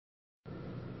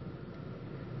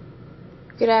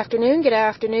Good afternoon. Good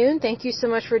afternoon. Thank you so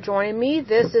much for joining me.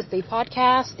 This is the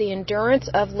podcast, The Endurance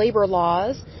of Labor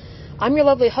Laws. I'm your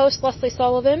lovely host, Leslie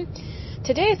Sullivan.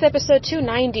 Today is episode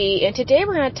 290, and today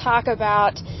we're going to talk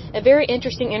about a very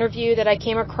interesting interview that I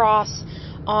came across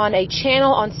on a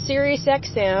channel on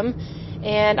SiriusXM,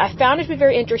 and I found it to be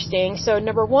very interesting. So,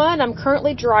 number one, I'm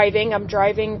currently driving. I'm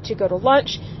driving to go to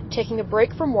lunch, taking a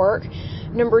break from work.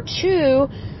 Number two,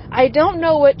 I don't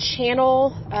know what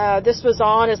channel this was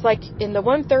on. It's like in the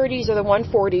 130s or the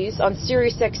 140s on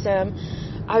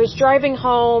SiriusXM. I was driving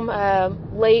home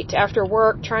late after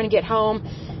work, trying to get home,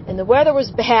 and the weather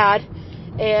was bad.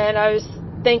 And I was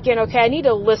thinking, okay, I need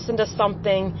to listen to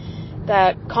something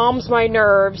that calms my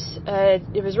nerves.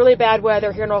 It was really bad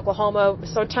weather here in Oklahoma.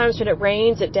 Sometimes when it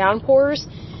rains, it downpours.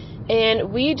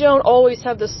 And we don't always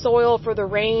have the soil for the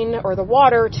rain or the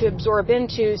water to absorb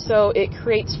into, so it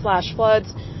creates flash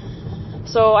floods.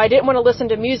 So I didn't want to listen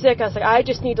to music. I was like, I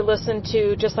just need to listen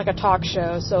to just like a talk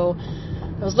show. So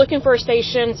I was looking for a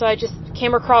station, so I just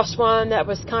came across one that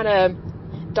was kind of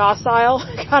docile,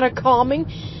 kind of calming.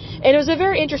 And it was a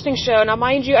very interesting show. Now,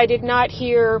 mind you, I did not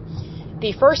hear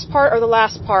the first part or the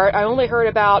last part. I only heard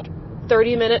about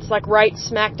 30 minutes, like right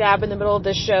smack dab in the middle of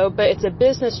this show. But it's a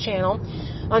business channel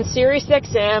on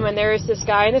SiriusXM, and there's this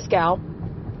guy and this gal.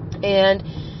 And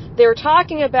they were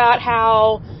talking about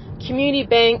how community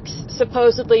banks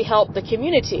supposedly help the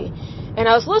community. And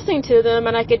I was listening to them,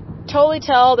 and I could totally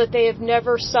tell that they have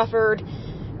never suffered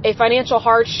a financial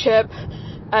hardship,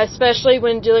 especially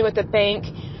when dealing with a bank.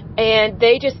 And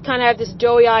they just kind of have this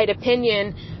doughy-eyed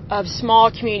opinion of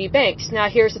small community banks. Now,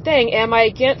 here's the thing. Am I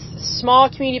against small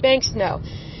community banks? No.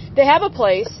 They have a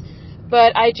place,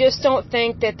 but I just don't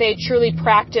think that they truly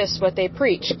practice what they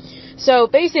preach. So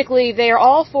basically, they are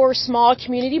all for small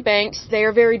community banks. They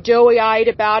are very doughy-eyed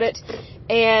about it.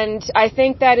 And I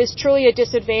think that is truly a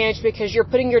disadvantage because you're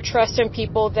putting your trust in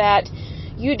people that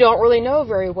you don't really know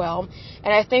very well.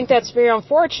 And I think that's very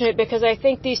unfortunate because I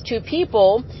think these two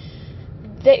people,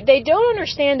 they don't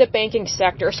understand the banking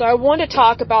sector. So I want to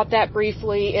talk about that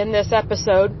briefly in this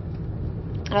episode.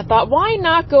 And I thought, why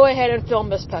not go ahead and film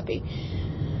this puppy?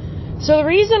 So the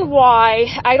reason why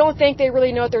I don't think they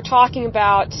really know what they're talking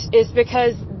about is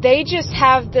because they just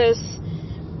have this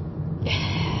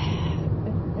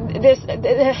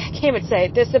I can't even say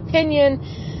it, this opinion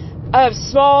of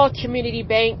small community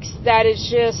banks that is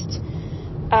just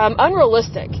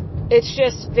unrealistic. It's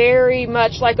just very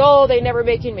much like, oh, they never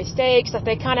make any mistakes. That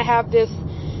they kind of have this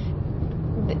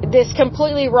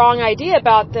completely wrong idea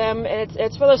about them. And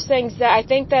it's one of those things that I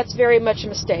think that's very much a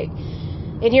mistake.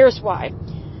 And here's why.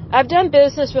 I've done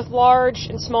business with large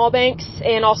and small banks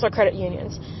and also credit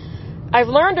unions. I've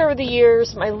learned over the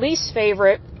years my least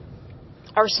favorite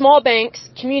are small banks,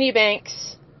 community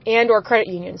banks, and or credit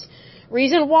unions.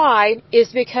 Reason why is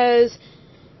because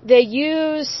they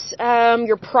use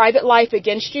your private life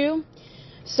against you.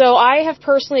 So I have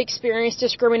personally experienced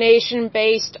discrimination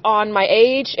based on my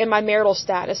age and my marital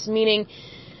status, meaning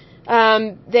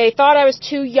they thought I was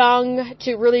too young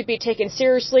to really be taken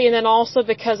seriously, and then also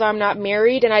because I'm not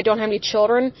married and I don't have any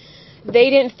children,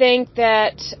 they didn't think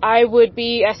that I would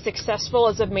be as successful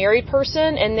as a married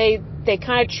person, and they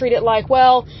kind of treat it like,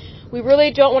 well, we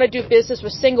really don't want to do business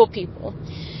with single people.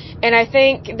 And I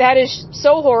think that is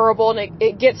so horrible, and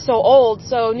it gets so old.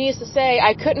 So needless to say,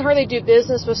 I couldn't hardly do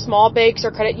business with small banks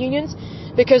or credit unions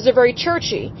because they're very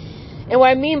churchy. And what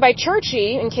I mean by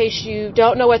churchy, in case you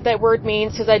don't know what that word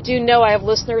means, because I do know I have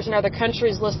listeners in other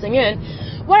countries listening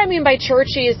in, what I mean by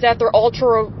churchy is that they're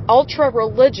ultra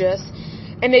religious,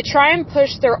 and they try and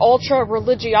push their ultra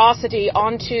religiosity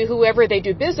onto whoever they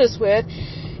do business with,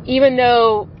 even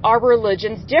though our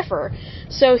religions differ.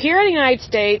 So here in the United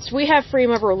States, we have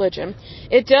freedom of religion.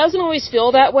 It doesn't always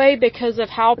feel that way because of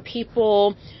how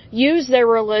people use their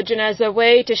religion as a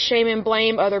way to shame and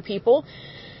blame other people.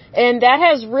 And that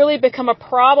has really become a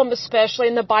problem, especially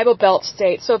in the Bible Belt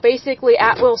states. So basically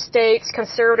at-will states,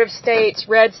 conservative states,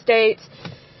 red states.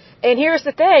 And here's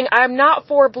the thing, I'm not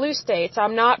for blue states.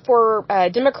 I'm not for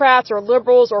Democrats or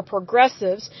liberals or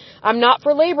progressives. I'm not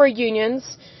for labor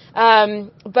unions.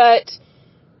 But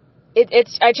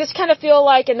I just kind of feel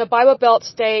like in the Bible Belt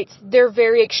states, they're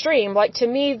very extreme. Like, to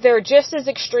me, they're just as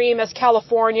extreme as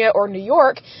California or New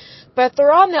York, but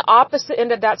they're on the opposite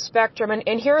end of that spectrum,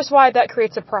 and here's why that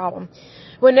creates a problem.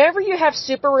 Whenever you have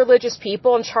super religious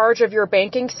people in charge of your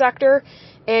banking sector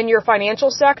and your financial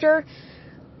sector,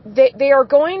 they are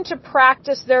going to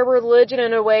practice their religion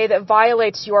in a way that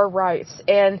violates your rights,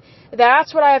 and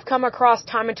that's what I have come across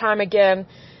time and time again.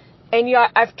 And yeah,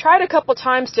 I've tried a couple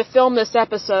times to film this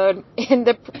episode. In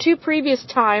the two previous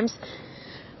times,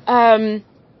 I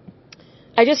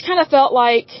just kind of felt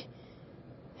like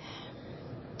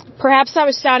perhaps I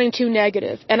was sounding too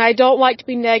negative, and I don't like to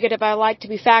be negative. I like to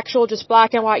be factual, just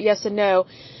black and white, yes and no.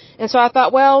 And so I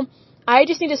thought, well, I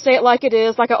just need to say it like it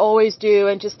is, like I always do,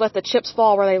 and just let the chips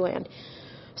fall where they land.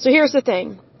 So here's the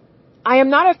thing. I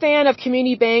am not a fan of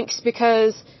community banks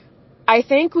because I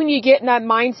think when you get in that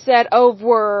mindset of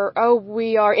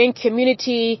we are in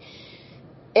community,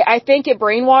 I think it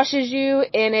brainwashes you,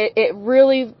 and it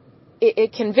really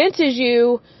convinces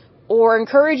you or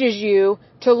encourages you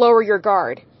to lower your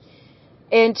guard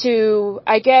and to,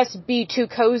 I guess, be too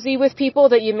cozy with people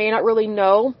that you may not really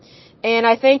know. And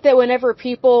I think that whenever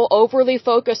people overly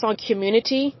focus on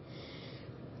community,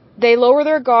 they lower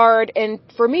their guard. And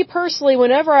for me personally,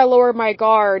 whenever I lower my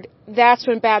guard, that's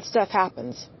when bad stuff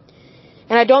happens.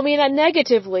 And I don't mean that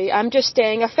negatively. I'm just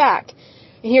stating a fact.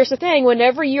 And here's the thing.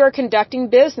 Whenever you are conducting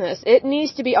business, it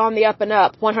needs to be on the up and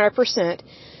up, 100%.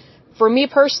 For me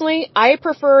personally, I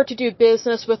prefer to do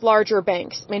business with larger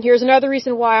banks. And here's another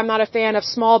reason why I'm not a fan of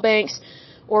small banks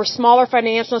or smaller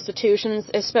financial institutions,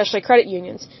 especially credit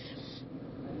unions.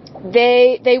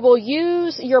 They will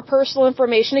use your personal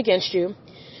information against you,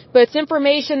 but it's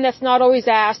information that's not always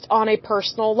asked on a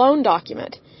personal loan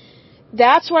document.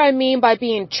 That's what I mean by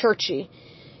being churchy.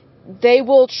 They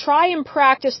will try and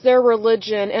practice their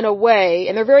religion in a way,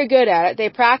 and they're very good at it, they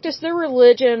practice their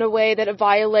religion in a way that it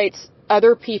violates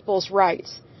other people's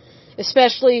rights,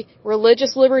 especially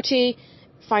religious liberty,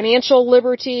 financial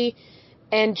liberty,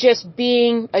 and just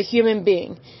being a human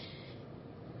being.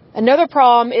 Another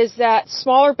problem is that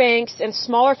smaller banks and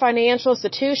smaller financial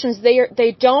institutions,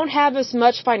 they don't have as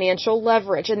much financial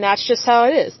leverage, and that's just how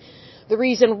it is. The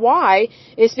reason why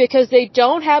is because they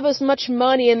don't have as much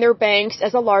money in their banks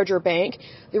as a larger bank.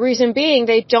 The reason being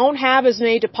they don't have as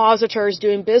many depositors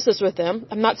doing business with them.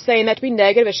 I'm not saying that to be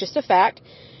negative, it's just a fact.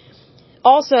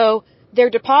 Also, their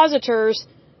depositors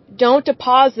don't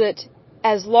deposit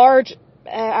as large,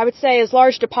 I would say as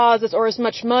large deposits or as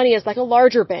much money as like a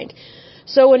larger bank.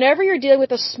 So whenever you're dealing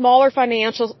with a smaller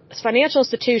financial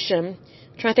institution,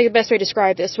 I'm trying to think of the best way to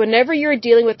describe this, whenever you're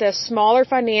dealing with a smaller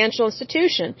financial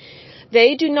institution,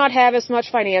 they do not have as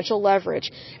much financial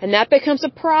leverage. And that becomes a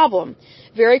problem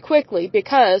very quickly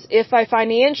because if a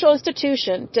financial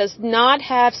institution does not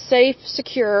have safe,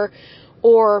 secure,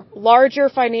 or larger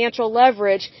financial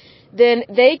leverage, then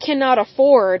they cannot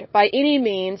afford by any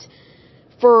means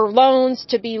for loans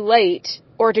to be late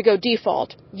or to go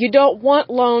default. You don't want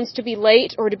loans to be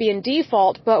late or to be in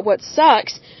default, but what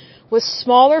sucks with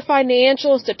smaller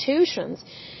financial institutions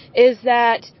is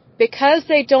that because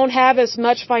they don't have as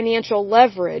much financial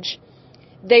leverage,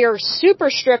 they are super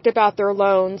strict about their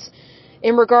loans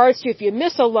in regards to if you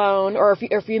miss a loan or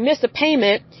if you miss a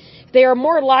payment, they are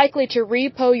more likely to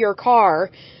repo your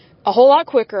car a whole lot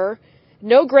quicker,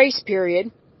 no grace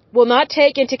period, will not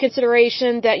take into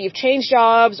consideration that you've changed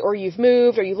jobs or you've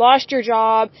moved or you lost your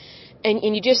job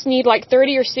and you just need like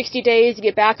 30 or 60 days to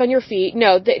get back on your feet.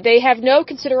 No, they have no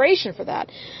consideration for that.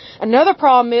 Another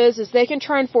problem is they can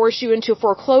try and force you into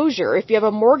foreclosure if you have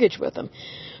a mortgage with them.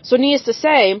 So needless to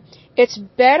say, it's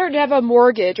better to have a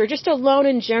mortgage or just a loan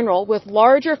in general with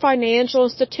larger financial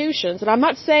institutions. And I'm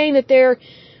not saying that they're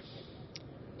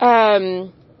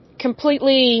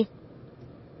completely,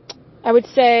 I would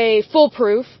say,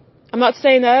 foolproof. I'm not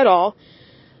saying that at all.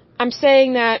 I'm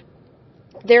saying that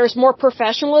there's more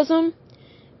professionalism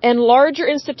and larger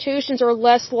institutions are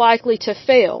less likely to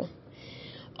fail.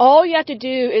 All you have to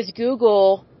do is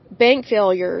Google bank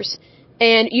failures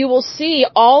and you will see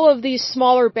all of these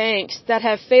smaller banks that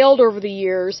have failed over the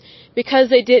years because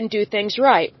they didn't do things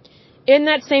right. In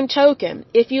that same token,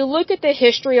 if you look at the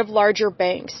history of larger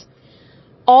banks,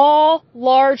 all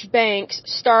large banks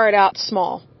start out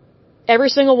small. Every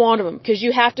single one of them, because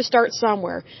you have to start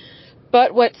somewhere.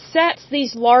 But what sets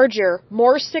these larger,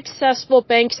 more successful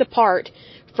banks apart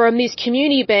from these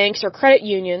community banks or credit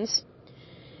unions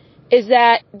is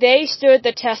that they stood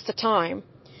the test of time.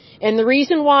 And the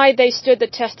reason why they stood the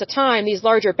test of time, these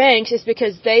larger banks, is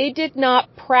because they did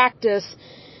not practice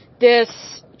this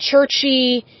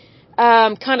churchy,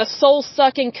 kind of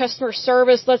soul-sucking customer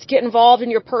service. Let's get involved in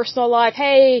your personal life.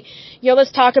 Hey,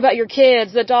 let's talk about your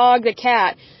kids, the dog, the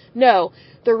cat. No.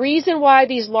 The reason why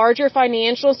these larger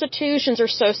financial institutions are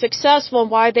so successful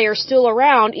and why they are still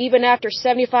around even after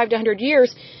 75 to 100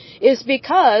 years is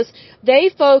because they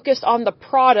focused on the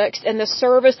products and the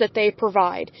service that they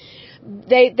provide.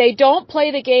 They don't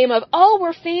play the game of, oh,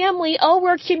 we're family, oh,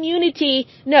 we're community.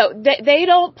 No, they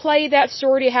don't play that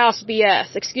sorority house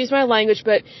BS. Excuse my language,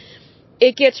 but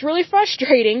it gets really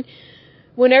frustrating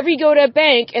whenever you go to a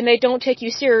bank and they don't take you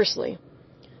seriously.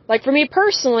 Like for me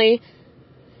personally,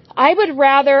 I would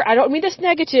rather, I don't mean this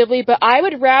negatively, but I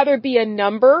would rather be a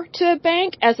number to a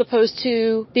bank as opposed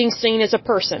to being seen as a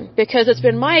person. Because it's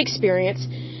been my experience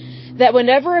that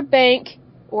whenever a bank,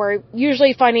 or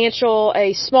usually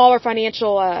a smaller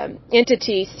financial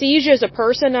entity, sees you as a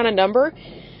person, not a number,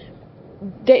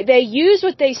 they use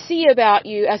what they see about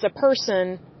you as a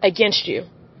person against you.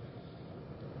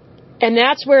 And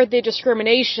that's where the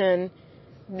discrimination,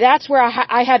 that's where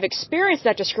I have experienced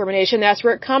that discrimination. That's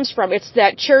where it comes from. It's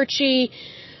that churchy,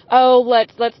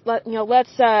 let's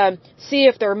see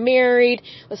if they're married.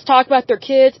 Let's talk about their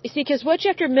kids. You see, because what you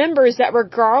have to remember is that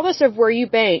regardless of where you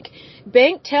bank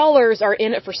tellers are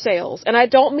in it for sales. And I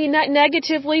don't mean that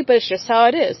negatively, but it's just how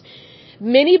it is.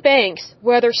 Many banks,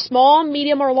 whether small,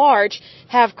 medium, or large,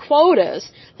 have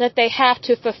quotas that they have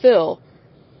to fulfill.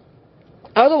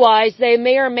 Otherwise, they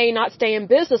may or may not stay in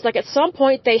business. Like at some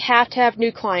point, they have to have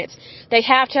new clients. They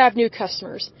have to have new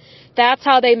customers. That's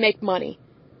how they make money.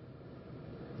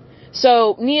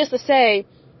 So, needless to say,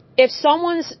 if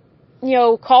someone's,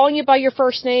 calling you by your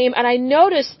first name, and I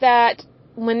noticed that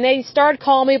when they started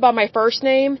calling me by my first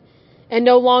name and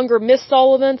no longer Miss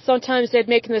Sullivan, sometimes they'd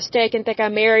make a mistake and think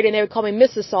I'm married and they would call me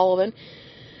Mrs. Sullivan.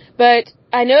 But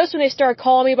I noticed when they started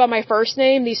calling me by my first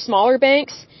name, these smaller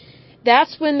banks,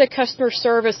 that's when the customer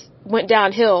service went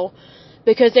downhill,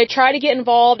 because they try to get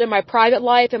involved in my private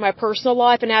life and my personal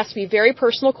life and ask me very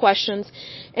personal questions,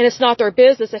 and it's not their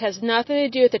business. It has nothing to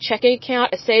do with a checking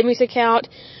account, a savings account,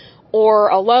 or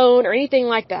a loan, or anything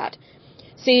like that.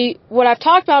 See, what I've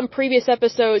talked about in previous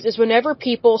episodes is whenever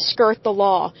people skirt the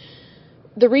law.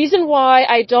 The reason why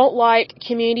I don't like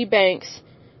community banks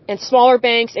and smaller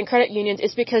banks and credit unions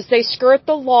is because they skirt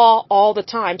the law all the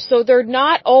time. So they're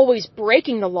not always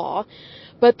breaking the law,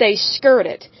 but they skirt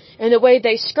it. And the way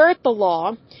they skirt the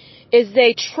law is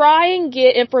they try and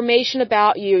get information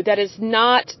about you that is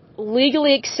not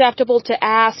legally acceptable to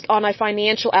ask on a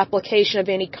financial application of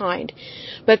any kind.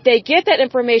 But they get that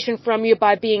information from you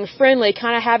by being friendly,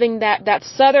 kind of having that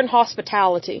southern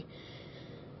hospitality.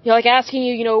 Like asking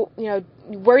you,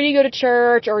 where do you go to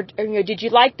church, or did you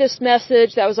like this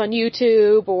message that was on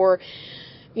YouTube, or,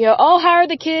 how are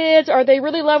the kids? Are they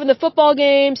really loving the football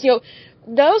games?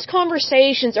 Those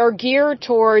conversations are geared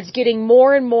towards getting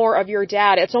more and more of your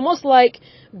data. It's almost like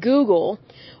Google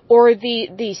or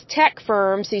these tech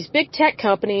firms, these big tech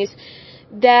companies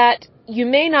that you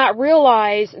may not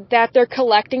realize that they're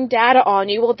collecting data on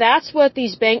you. Well, that's what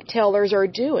these bank tellers are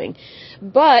doing.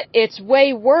 But it's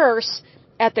way worse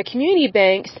at the community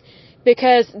banks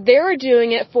because they're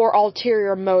doing it for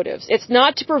ulterior motives. It's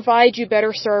not to provide you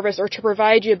better service or to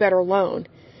provide you a better loan.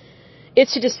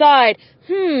 It's to decide,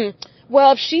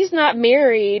 well, if she's not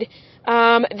married,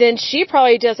 then she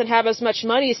probably doesn't have as much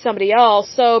money as somebody else.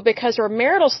 So because her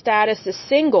marital status is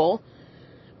single,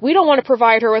 we don't want to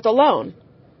provide her with a loan.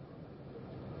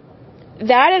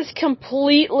 That is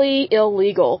completely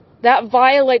illegal. That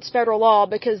violates federal law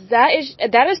because that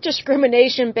is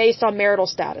discrimination based on marital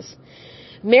status.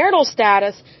 Marital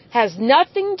status has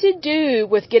nothing to do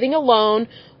with getting a loan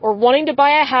or wanting to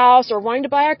buy a house or wanting to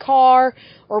buy a car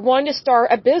or wanting to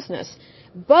start a business.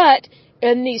 But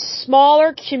in these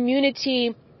smaller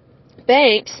community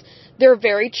banks, they're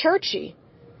very churchy.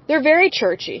 They're very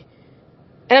churchy.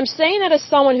 And I'm saying that as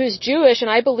someone who's Jewish and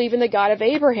I believe in the God of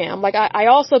Abraham. Like I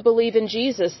also believe in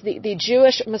Jesus, the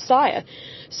Jewish Messiah.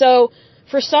 So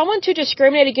for someone to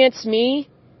discriminate against me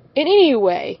in any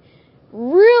way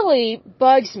really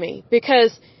bugs me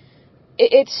because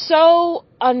it's so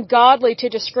ungodly to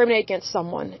discriminate against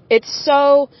someone. It's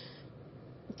so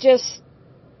just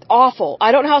awful.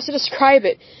 I don't know how else to describe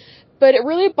it. But it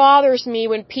really bothers me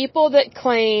when people that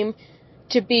claim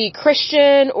to be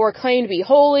Christian or claim to be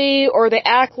holy or they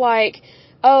act like,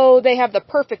 they have the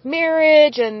perfect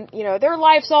marriage and, their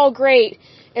life's all great.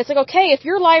 It's like, okay, if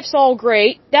your life's all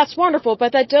great, that's wonderful,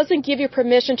 but that doesn't give you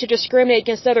permission to discriminate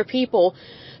against other people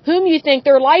whom you think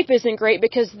their life isn't great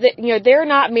because, they're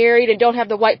not married and don't have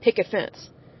the white picket fence.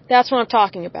 That's what I'm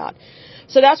talking about.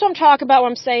 So that's what I'm talking about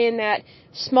when I'm saying that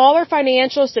smaller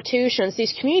financial institutions,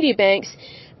 these community banks,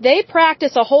 they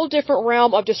practice a whole different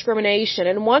realm of discrimination.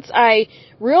 And once I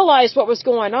realized what was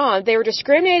going on, they were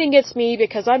discriminating against me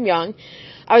because I'm young.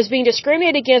 I was being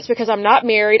discriminated against because I'm not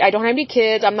married. I don't have any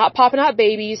kids. I'm not popping out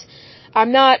babies.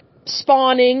 I'm not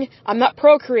spawning. I'm not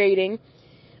procreating.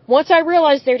 Once I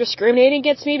realized they're discriminating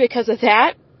against me because of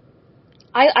that,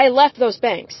 I left those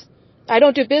banks. I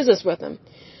don't do business with them.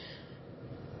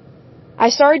 I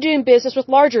started doing business with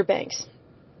larger banks.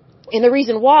 And the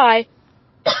reason why,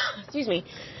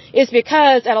 is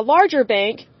because at a larger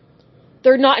bank,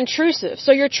 they're not intrusive.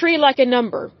 So you're treated like a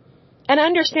number. And I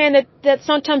understand that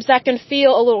sometimes that can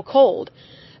feel a little cold.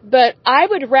 But I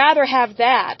would rather have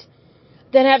that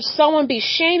than have someone be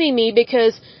shaming me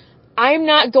because I'm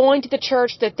not going to the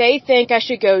church that they think I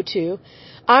should go to.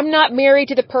 I'm not married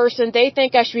to the person they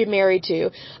think I should be married to.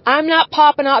 I'm not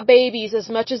popping out babies as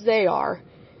much as they are.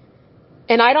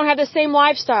 And I don't have the same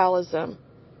lifestyle as them.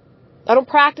 I don't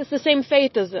practice the same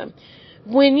faith as them.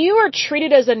 When you are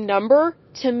treated as a number,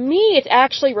 to me it's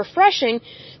actually refreshing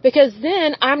because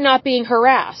then I'm not being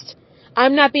harassed.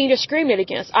 I'm not being discriminated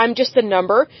against. I'm just a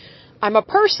number. I'm a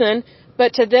person,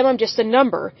 but to them I'm just a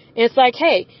number. And it's like,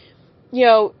 hey,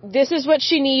 this is what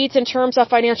she needs in terms of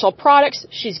financial products.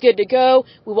 She's good to go.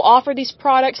 We will offer these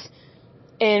products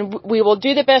and we will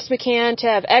do the best we can to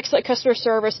have excellent customer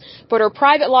service, but her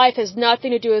private life has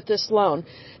nothing to do with this loan.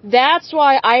 That's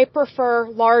why I prefer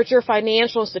larger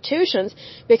financial institutions,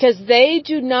 because they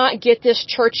do not get this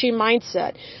churchy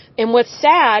mindset. And what's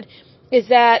sad is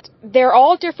that they're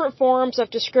all different forms of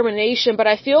discrimination, but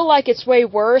I feel like it's way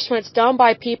worse when it's done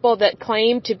by people that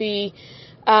claim to be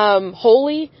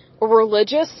holy or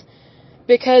religious,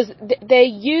 because they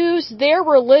use their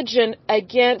religion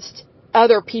against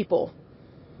other people.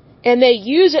 And they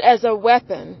use it as a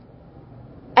weapon,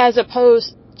 as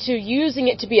opposed to using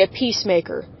it to be a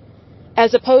peacemaker.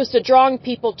 As opposed to drawing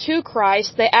people to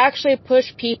Christ, they actually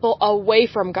push people away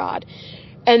from God.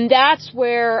 And that's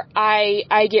where I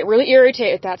get really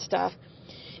irritated at that stuff.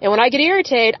 And when I get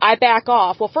irritated, I back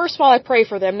off. Well, first of all, I pray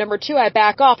for them. Number two, I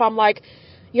back off. I'm like,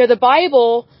 the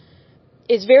Bible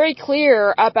is very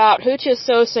clear about who to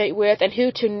associate with and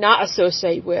who to not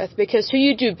associate with, because who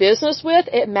you do business with,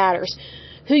 it matters.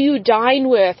 Who you dine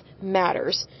with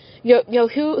matters. Who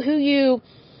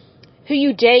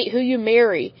you date, who you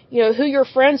marry, who you're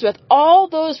friends with, all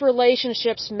those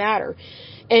relationships matter.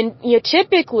 And,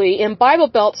 typically in Bible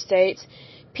Belt states,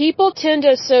 people tend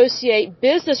to associate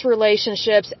business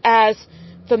relationships as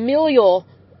familial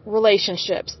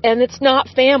relationships, and it's not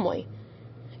family.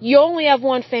 You only have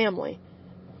one family.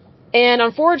 And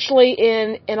unfortunately,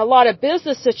 in a lot of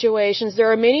business situations,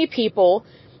 there are many people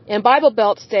in Bible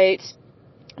Belt states,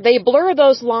 they blur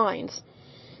those lines.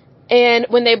 And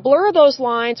when they blur those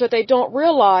lines, what they don't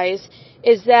realize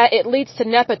is that it leads to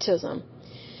nepotism.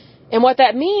 And what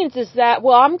that means is that,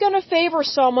 well, I'm going to favor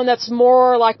someone that's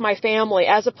more like my family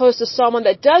as opposed to someone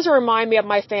that doesn't remind me of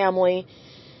my family.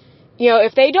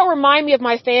 If they don't remind me of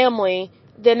my family,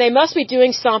 then they must be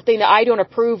doing something that I don't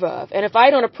approve of. And if I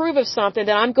don't approve of something,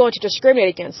 then I'm going to discriminate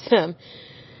against them.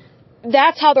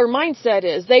 That's how their mindset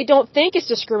is. They don't think it's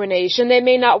discrimination. They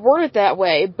may not word it that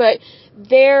way, but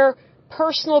their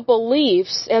personal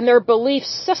beliefs and their belief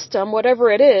system,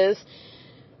 whatever it is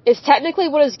technically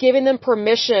what is giving them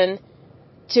permission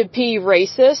to be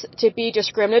racist, to be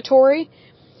discriminatory.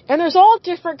 And there's all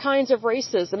different kinds of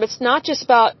racism. It's not just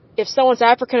about if someone's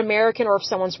African American or if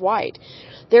someone's white.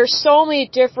 There's so many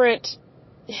different,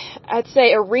 I'd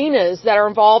say, arenas that are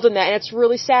involved in that, and it's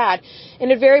really sad.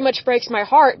 And it very much breaks my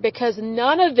heart because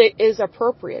none of it is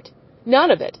appropriate. None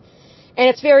of it. And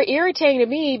it's very irritating to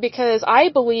me because I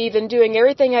believe in doing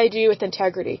everything I do with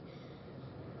integrity.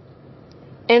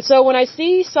 And so when I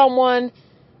see someone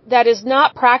that is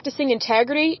not practicing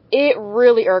integrity, it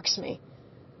really irks me.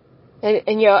 And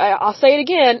I'll say it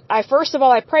again, first of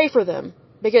all, I pray for them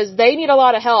because they need a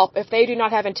lot of help if they do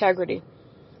not have integrity.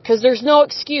 Because there's no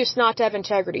excuse not to have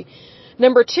integrity.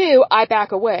 Number two, I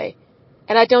back away.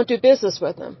 And I don't do business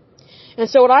with them. And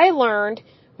so what I learned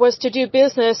was to do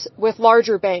business with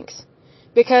larger banks.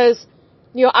 Because,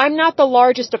 I'm not the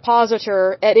largest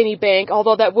depositor at any bank,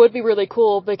 although that would be really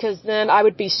cool because then I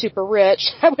would be super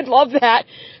rich. I would love that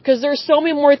because there's so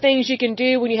many more things you can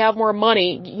do when you have more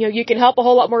money. You can help a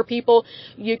whole lot more people.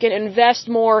 You can invest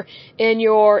more in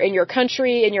your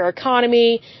country, in your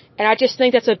economy. And I just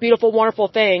think that's a beautiful, wonderful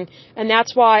thing. And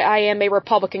that's why I am a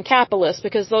Republican capitalist,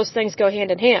 because those things go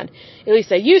hand in hand. At least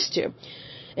they used to.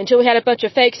 Until we had a bunch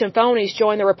of fakes and phonies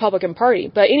join the Republican Party.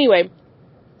 But anyway,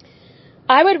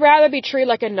 I would rather be treated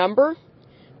like a number,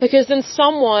 because then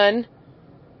someone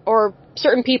or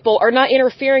certain people are not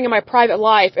interfering in my private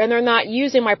life, and they're not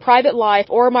using my private life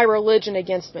or my religion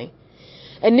against me.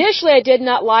 Initially, I did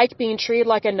not like being treated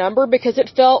like a number because it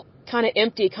felt kind of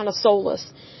empty, kind of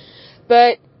soulless.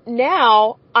 But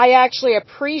now, I actually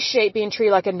appreciate being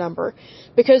treated like a number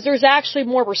because there's actually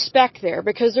more respect there,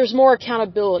 because there's more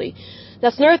accountability.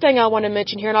 That's another thing I want to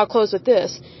mention here, and I'll close with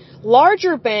this.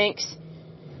 Larger banks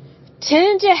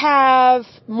tend to have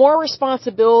more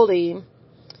responsibility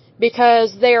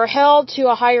because they are held to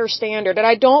a higher standard. And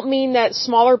I don't mean that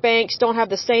smaller banks don't have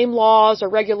the same laws or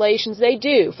regulations. They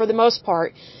do, for the most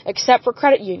part, except for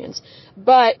credit unions.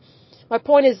 But my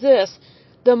point is this.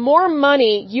 The more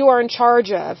money you are in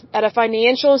charge of at a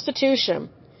financial institution,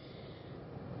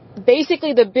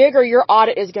 basically the bigger your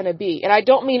audit is going to be. And I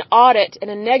don't mean audit in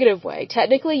a negative way.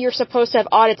 Technically, you're supposed to have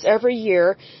audits every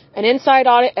year, an inside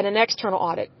audit and an external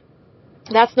audit.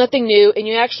 That's nothing new, and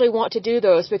you actually want to do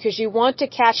those because you want to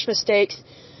catch mistakes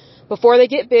before they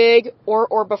get big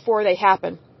or before they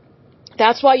happen.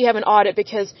 That's why you have an audit,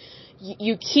 because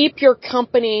you keep your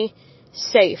company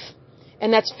safe.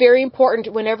 And that's very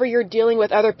important whenever you're dealing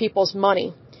with other people's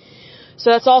money. So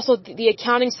that's also the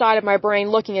accounting side of my brain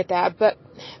looking at that. But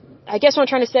I guess what I'm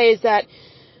trying to say is that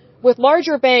with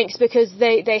larger banks, because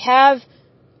they have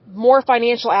more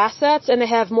financial assets and they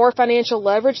have more financial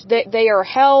leverage, they are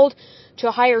held to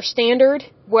a higher standard,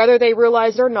 whether they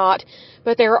realize it or not,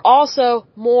 but they are also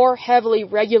more heavily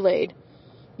regulated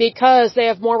because they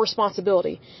have more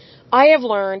responsibility. I have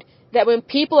learned that when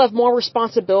people have more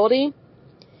responsibility,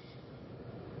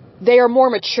 they are more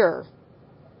mature.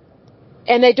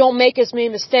 And they don't make as many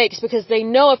mistakes because they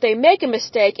know if they make a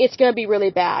mistake, it's going to be really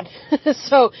bad.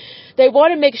 So they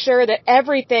want to make sure that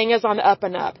everything is on the up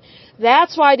and up.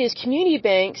 That's why these community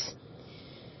banks,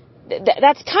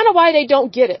 that's kind of why they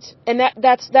don't get it. And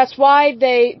that's why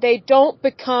they don't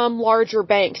become larger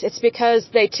banks. It's because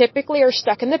they typically are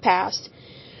stuck in the past.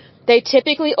 They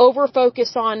typically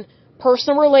over-focus on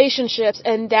personal relationships,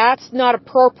 and that's not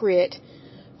appropriate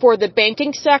for the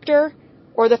banking sector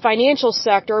or the financial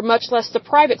sector, much less the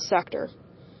private sector.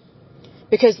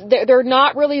 Because they're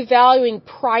not really valuing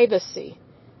privacy.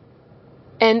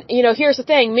 And, here's the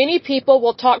thing. Many people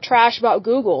will talk trash about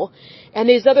Google and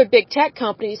these other big tech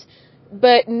companies,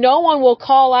 but no one will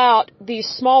call out these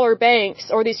smaller banks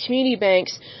or these community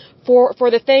banks for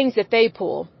the things that they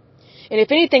pull. And if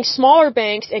anything, smaller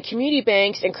banks and community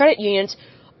banks and credit unions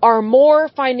are more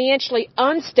financially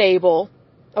unstable,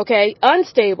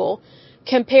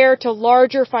 compared to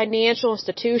larger financial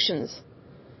institutions.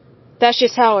 That's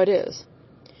just how it is.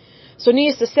 So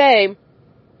needless to say,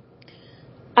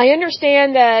 I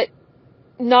understand that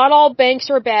not all banks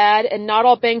are bad and not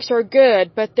all banks are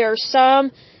good, but there are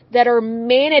some that are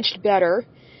managed better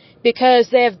because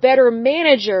they have better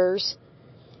managers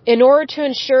in order to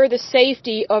ensure the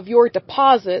safety of your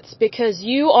deposits, because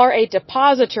you are a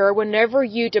depositor whenever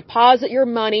you deposit your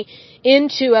money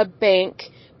into a bank,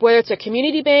 whether it's a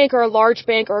community bank or a large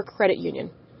bank or a credit union.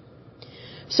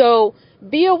 So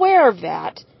be aware of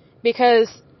that,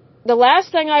 because the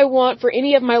last thing I want for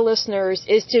any of my listeners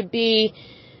is to be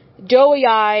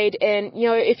doughy-eyed. And,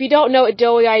 if you don't know what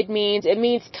doughy-eyed means, it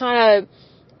means kind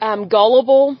of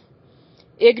gullible,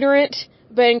 ignorant,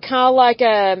 but in kind of like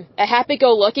a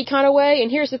happy-go-lucky kind of way. And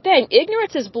here's the thing.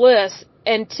 Ignorance is bliss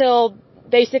until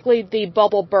basically the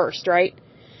bubble burst, right?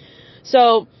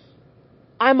 So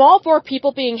I'm all for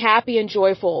people being happy and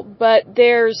joyful, but I'm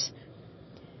trying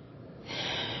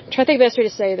to think of the best way to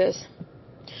say this.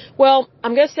 Well,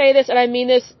 I'm going to say this, and I mean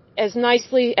this as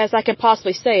nicely as I can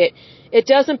possibly say it. It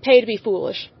doesn't pay to be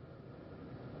foolish.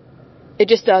 It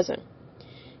just doesn't.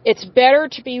 It's better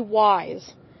to be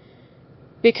wise,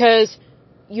 because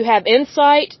you have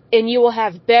insight and you will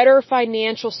have better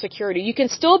financial security. You can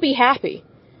still be happy.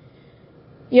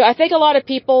 I think a lot of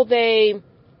people,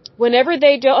 whenever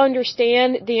they don't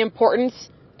understand the importance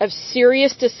of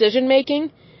serious decision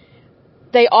making,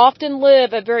 they often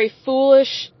live a very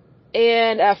foolish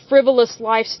and a frivolous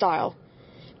lifestyle.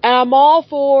 And I'm all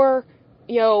for,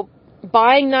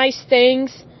 buying nice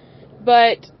things,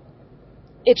 but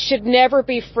it should never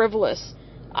be frivolous.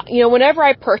 Whenever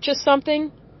I purchase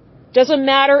something, doesn't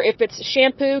matter if it's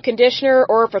shampoo, conditioner,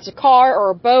 or if it's a car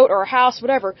or a boat or a house,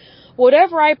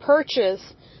 whatever I purchase,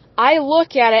 I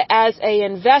look at it as an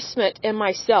investment in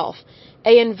myself,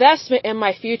 an investment in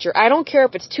my future. I don't care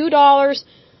if it's $2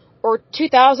 or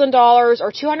 $2,000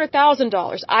 or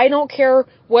 $200,000. I don't care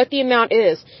what the amount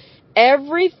is.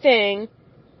 Everything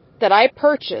that I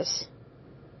purchase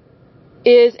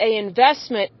is an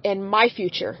investment in my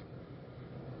future.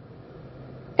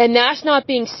 And that's not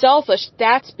being selfish,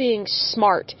 that's being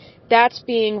smart. That's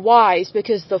being wise,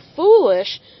 because the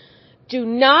foolish do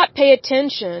not pay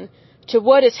attention to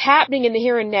what is happening in the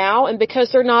here and now, and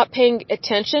because they're not paying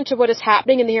attention to what is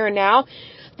happening in the here and now,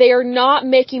 they are not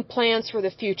making plans for the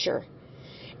future.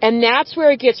 And that's where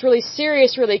it gets really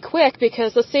serious really quick,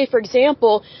 because let's say, for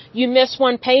example, you miss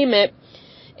one payment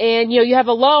and, you have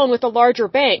a loan with a larger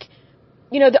bank.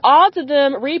 The odds of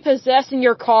them repossessing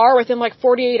your car within like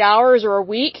 48 hours or a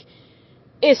week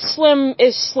is slim.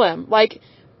 Like,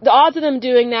 the odds of them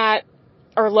doing that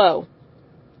are low.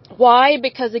 Why?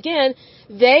 Because, again,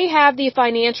 they have the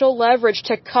financial leverage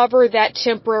to cover that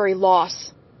temporary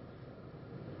loss.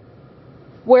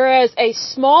 Whereas a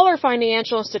smaller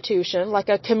financial institution, like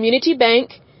a community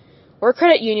bank or a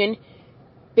credit union,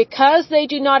 because they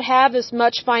do not have as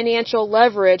much financial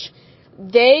leverage,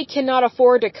 they cannot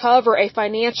afford to cover a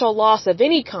financial loss of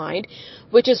any kind,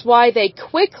 which is why they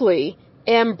quickly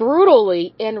and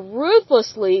brutally and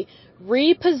ruthlessly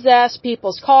repossess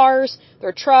people's cars,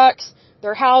 their trucks,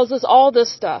 their houses, all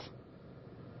this stuff.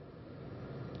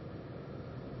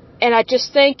 And I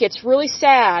just think it's really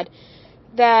sad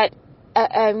that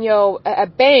a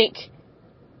bank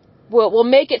will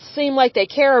make it seem like they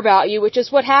care about you, which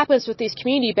is what happens with these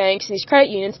community banks and these credit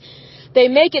unions. They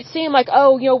make it seem like,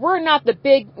 we're not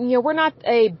we're not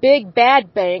a big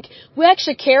bad bank. We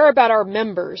actually care about our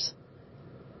members.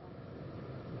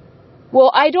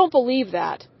 Well, I don't believe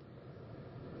that.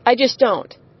 I just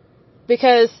don't.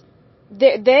 Because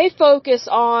they focus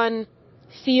on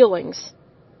feelings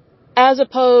as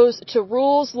opposed to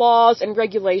rules, laws, and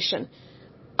regulation.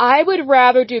 I would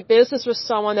rather do business with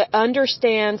someone that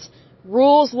understands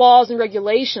rules, laws, and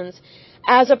regulations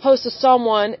as opposed to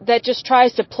someone that just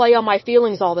tries to play on my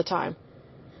feelings all the time,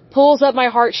 pulls up my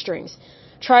heartstrings,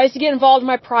 tries to get involved in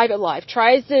my private life,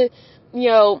 tries to,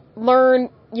 learn,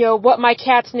 what my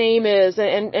cat's name is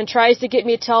and tries to get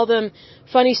me to tell them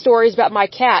funny stories about my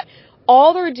cat.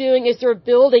 All they're doing is they're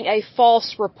building a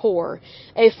false rapport,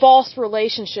 a false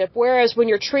relationship, whereas when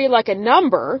you're treated like a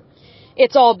number,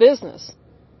 it's all business.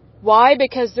 Why?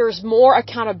 Because there's more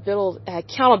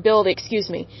accountability,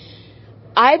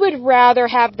 I would rather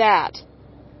have that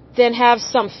than have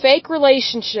some fake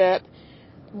relationship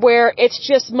where it's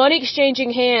just money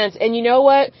exchanging hands. And you know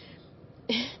what?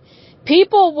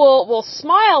 People will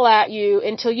smile at you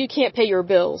until you can't pay your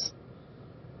bills.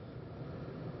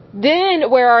 Then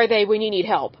where are they when you need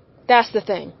help? That's the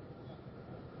thing.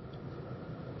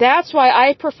 That's why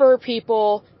I prefer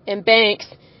people in banks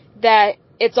that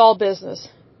it's all business.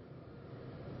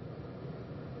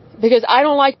 Because I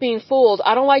don't like being fooled.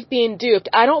 I don't like being duped.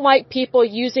 I don't like people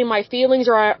using my feelings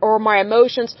or my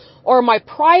emotions or my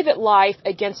private life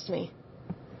against me.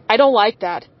 I don't like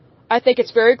that. I think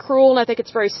it's very cruel and I think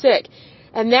it's very sick.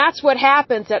 And that's what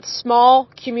happens at small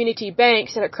community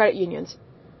banks and at credit unions.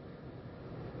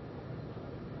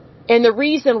 And the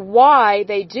reason why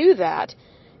they do that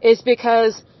is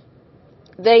because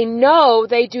they know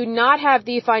they do not have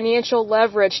the financial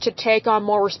leverage to take on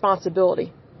more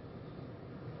responsibility.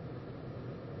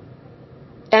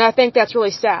 And I think that's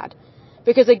really sad.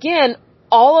 Because again,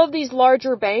 all of these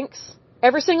larger banks,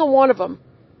 every single one of them,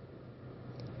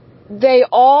 they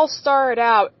all started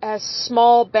out as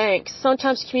small banks,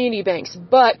 sometimes community banks,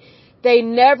 but they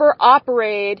never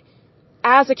operated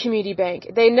as a community bank.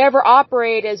 They never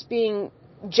operate as being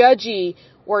judgy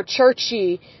or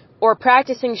churchy or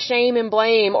practicing shame and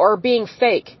blame or being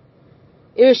fake.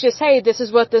 It was just, hey, this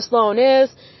is what this loan is.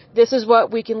 This is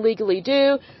what we can legally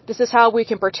do. This is how we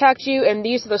can protect you. And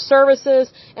these are the services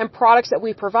and products that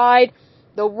we provide.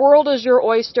 The world is your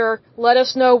oyster. Let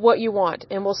us know what you want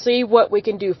and we'll see what we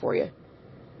can do for you.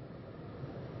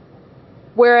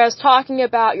 Whereas talking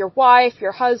about your wife,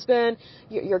 your husband,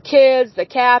 your kids, the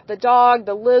cat, the dog,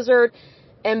 the lizard,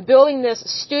 and building this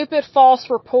stupid false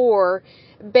rapport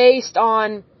based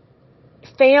on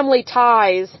family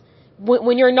ties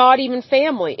when you're not even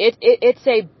family. It's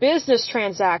a business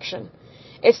transaction.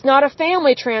 It's not a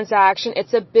family transaction,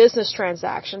 it's a business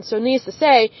transaction. So needless to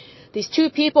say, these two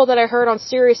people that I heard on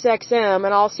Sirius XM,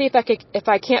 and I'll see if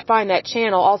I can't find that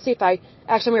channel, I'll see if I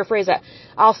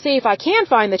can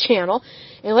find the channel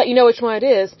and let you know which one it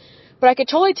is. But I could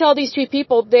totally tell these two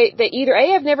people, they either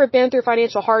A, have never been through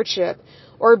financial hardship,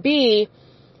 or B,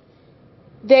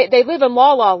 they live in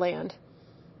La Land.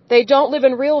 They don't live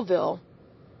in Realville.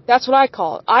 That's what I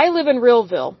call it. I live in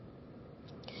Realville.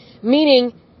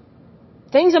 Meaning,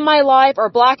 things in my life are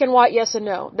black and white, yes and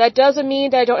no. That doesn't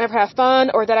mean that I don't ever have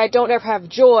fun or that I don't ever have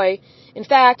joy. In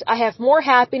fact, I have more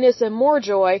happiness and more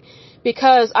joy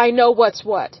because I know what's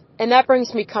what. And that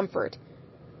brings me comfort.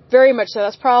 Very much so.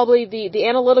 That's probably the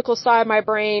analytical side of my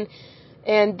brain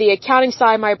and the accounting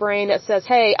side of my brain that says,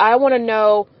 hey, I want to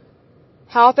know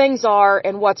how things are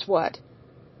and what's what.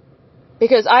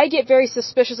 Because I get very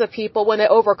suspicious of people when they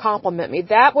overcompliment me.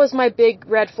 That was my big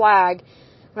red flag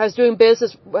when I was doing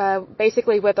business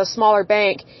basically with a smaller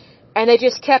bank, and they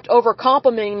just kept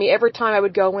overcomplimenting me every time I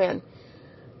would go in.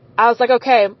 I was like,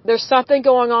 okay, there's something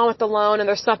going on with the loan and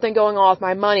there's something going on with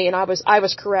my money, and I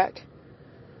was correct.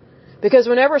 Because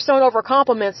whenever someone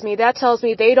overcompliments me, that tells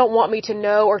me they don't want me to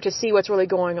know or to see what's really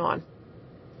going on.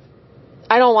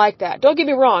 I don't like that. Don't get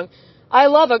me wrong. I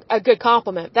love a good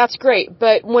compliment. That's great.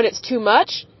 But when it's too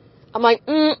much, I'm like,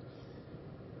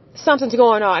 something's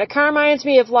going on. It kind of reminds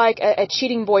me of like a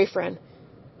cheating boyfriend.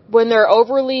 When they're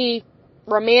overly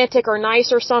romantic or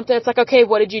nice or something, it's like, okay,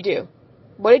 what did you do?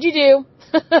 What did you do?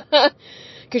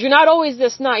 Because you're not always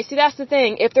this nice. See, that's the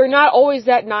thing. If they're not always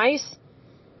that nice,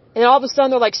 and all of a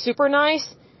sudden they're like super nice,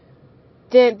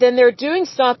 then they're doing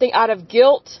something out of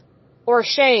guilt or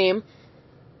shame,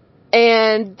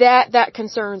 and that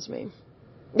concerns me.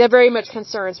 That very much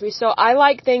concerns me. So I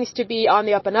like things to be on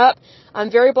the up and up. I'm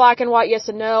very black and white, yes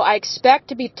and no. I expect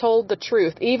to be told the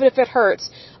truth. Even if it hurts,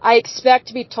 I expect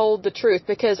to be told the truth.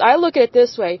 Because I look at it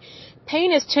this way.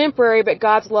 Pain is temporary, but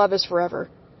God's love is forever.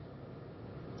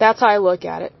 That's how I look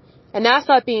at it. And that's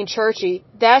not being churchy.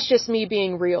 That's just me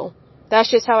being real. That's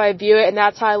just how I view it, and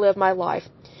that's how I live my life.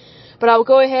 But I will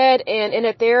go ahead and end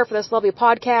it there for this lovely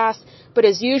podcast. But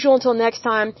as usual, until next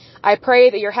time, I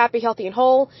pray that you're happy, healthy, and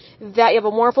whole, that you have a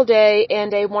wonderful day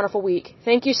and a wonderful week.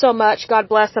 Thank you so much. God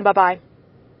bless, and bye-bye.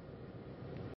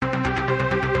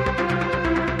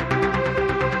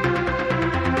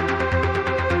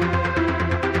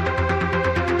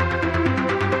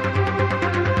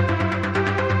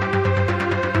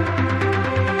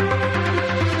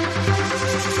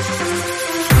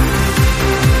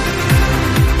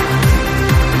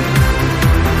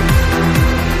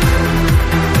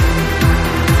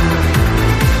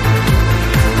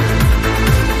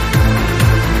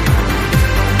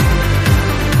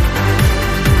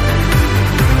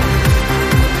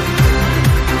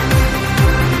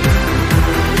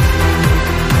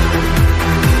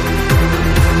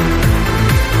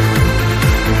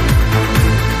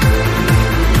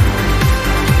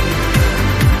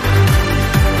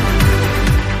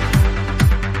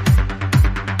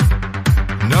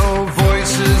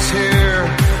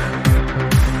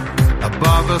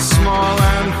 A small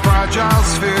and fragile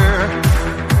sphere,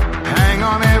 hang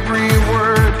on every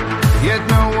word, yet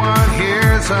no one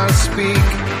hears us speak.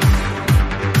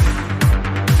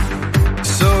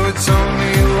 So it's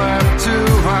only left to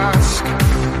ask,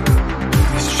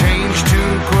 is change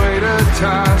too great a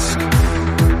task?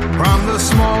 From the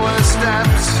smallest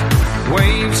steps,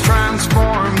 waves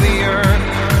transform the earth.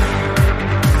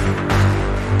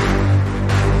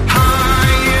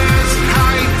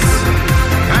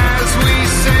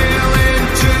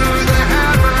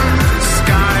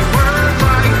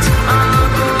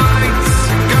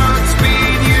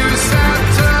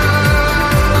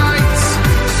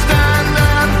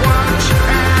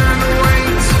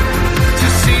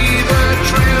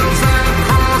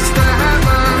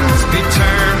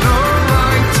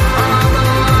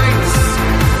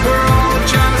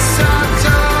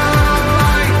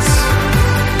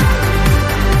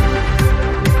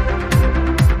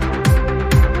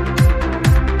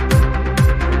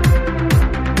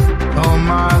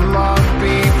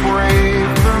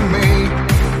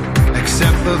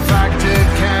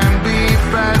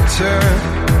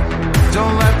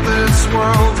 Don't let this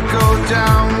world go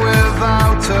down.